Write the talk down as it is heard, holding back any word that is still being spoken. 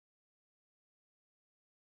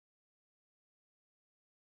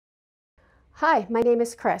Hi, my name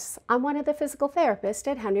is Chris. I'm one of the physical therapists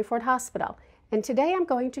at Henry Ford Hospital, and today I'm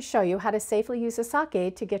going to show you how to safely use a sock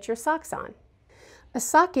aid to get your socks on. A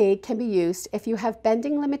sock aid can be used if you have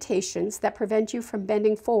bending limitations that prevent you from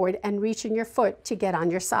bending forward and reaching your foot to get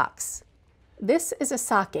on your socks. This is a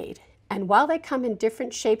sock aid, and while they come in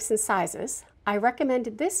different shapes and sizes, I recommend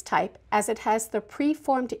this type as it has the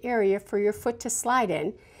pre-formed area for your foot to slide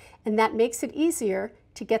in, and that makes it easier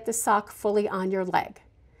to get the sock fully on your leg.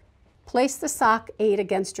 Place the sock aid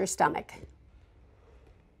against your stomach.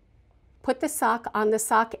 Put the sock on the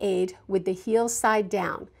sock aid with the heel side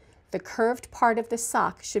down. The curved part of the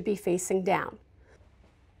sock should be facing down.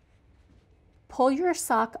 Pull your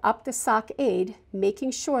sock up the sock aid,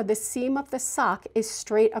 making sure the seam of the sock is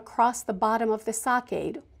straight across the bottom of the sock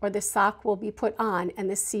aid, or the sock will be put on and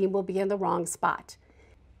the seam will be in the wrong spot.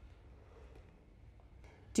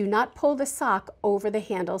 Do not pull the sock over the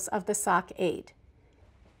handles of the sock aid.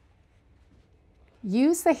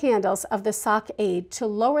 Use the handles of the sock aid to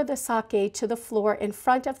lower the sock aid to the floor in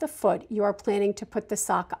front of the foot you are planning to put the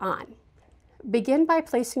sock on. Begin by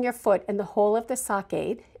placing your foot in the hole of the sock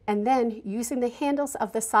aid, and then using the handles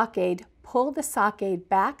of the sock aid, pull the sock aid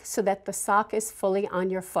back so that the sock is fully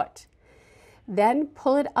on your foot. Then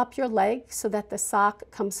pull it up your leg so that the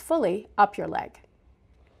sock comes fully up your leg.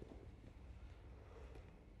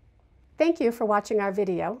 Thank you for watching our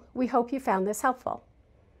video. We hope you found this helpful.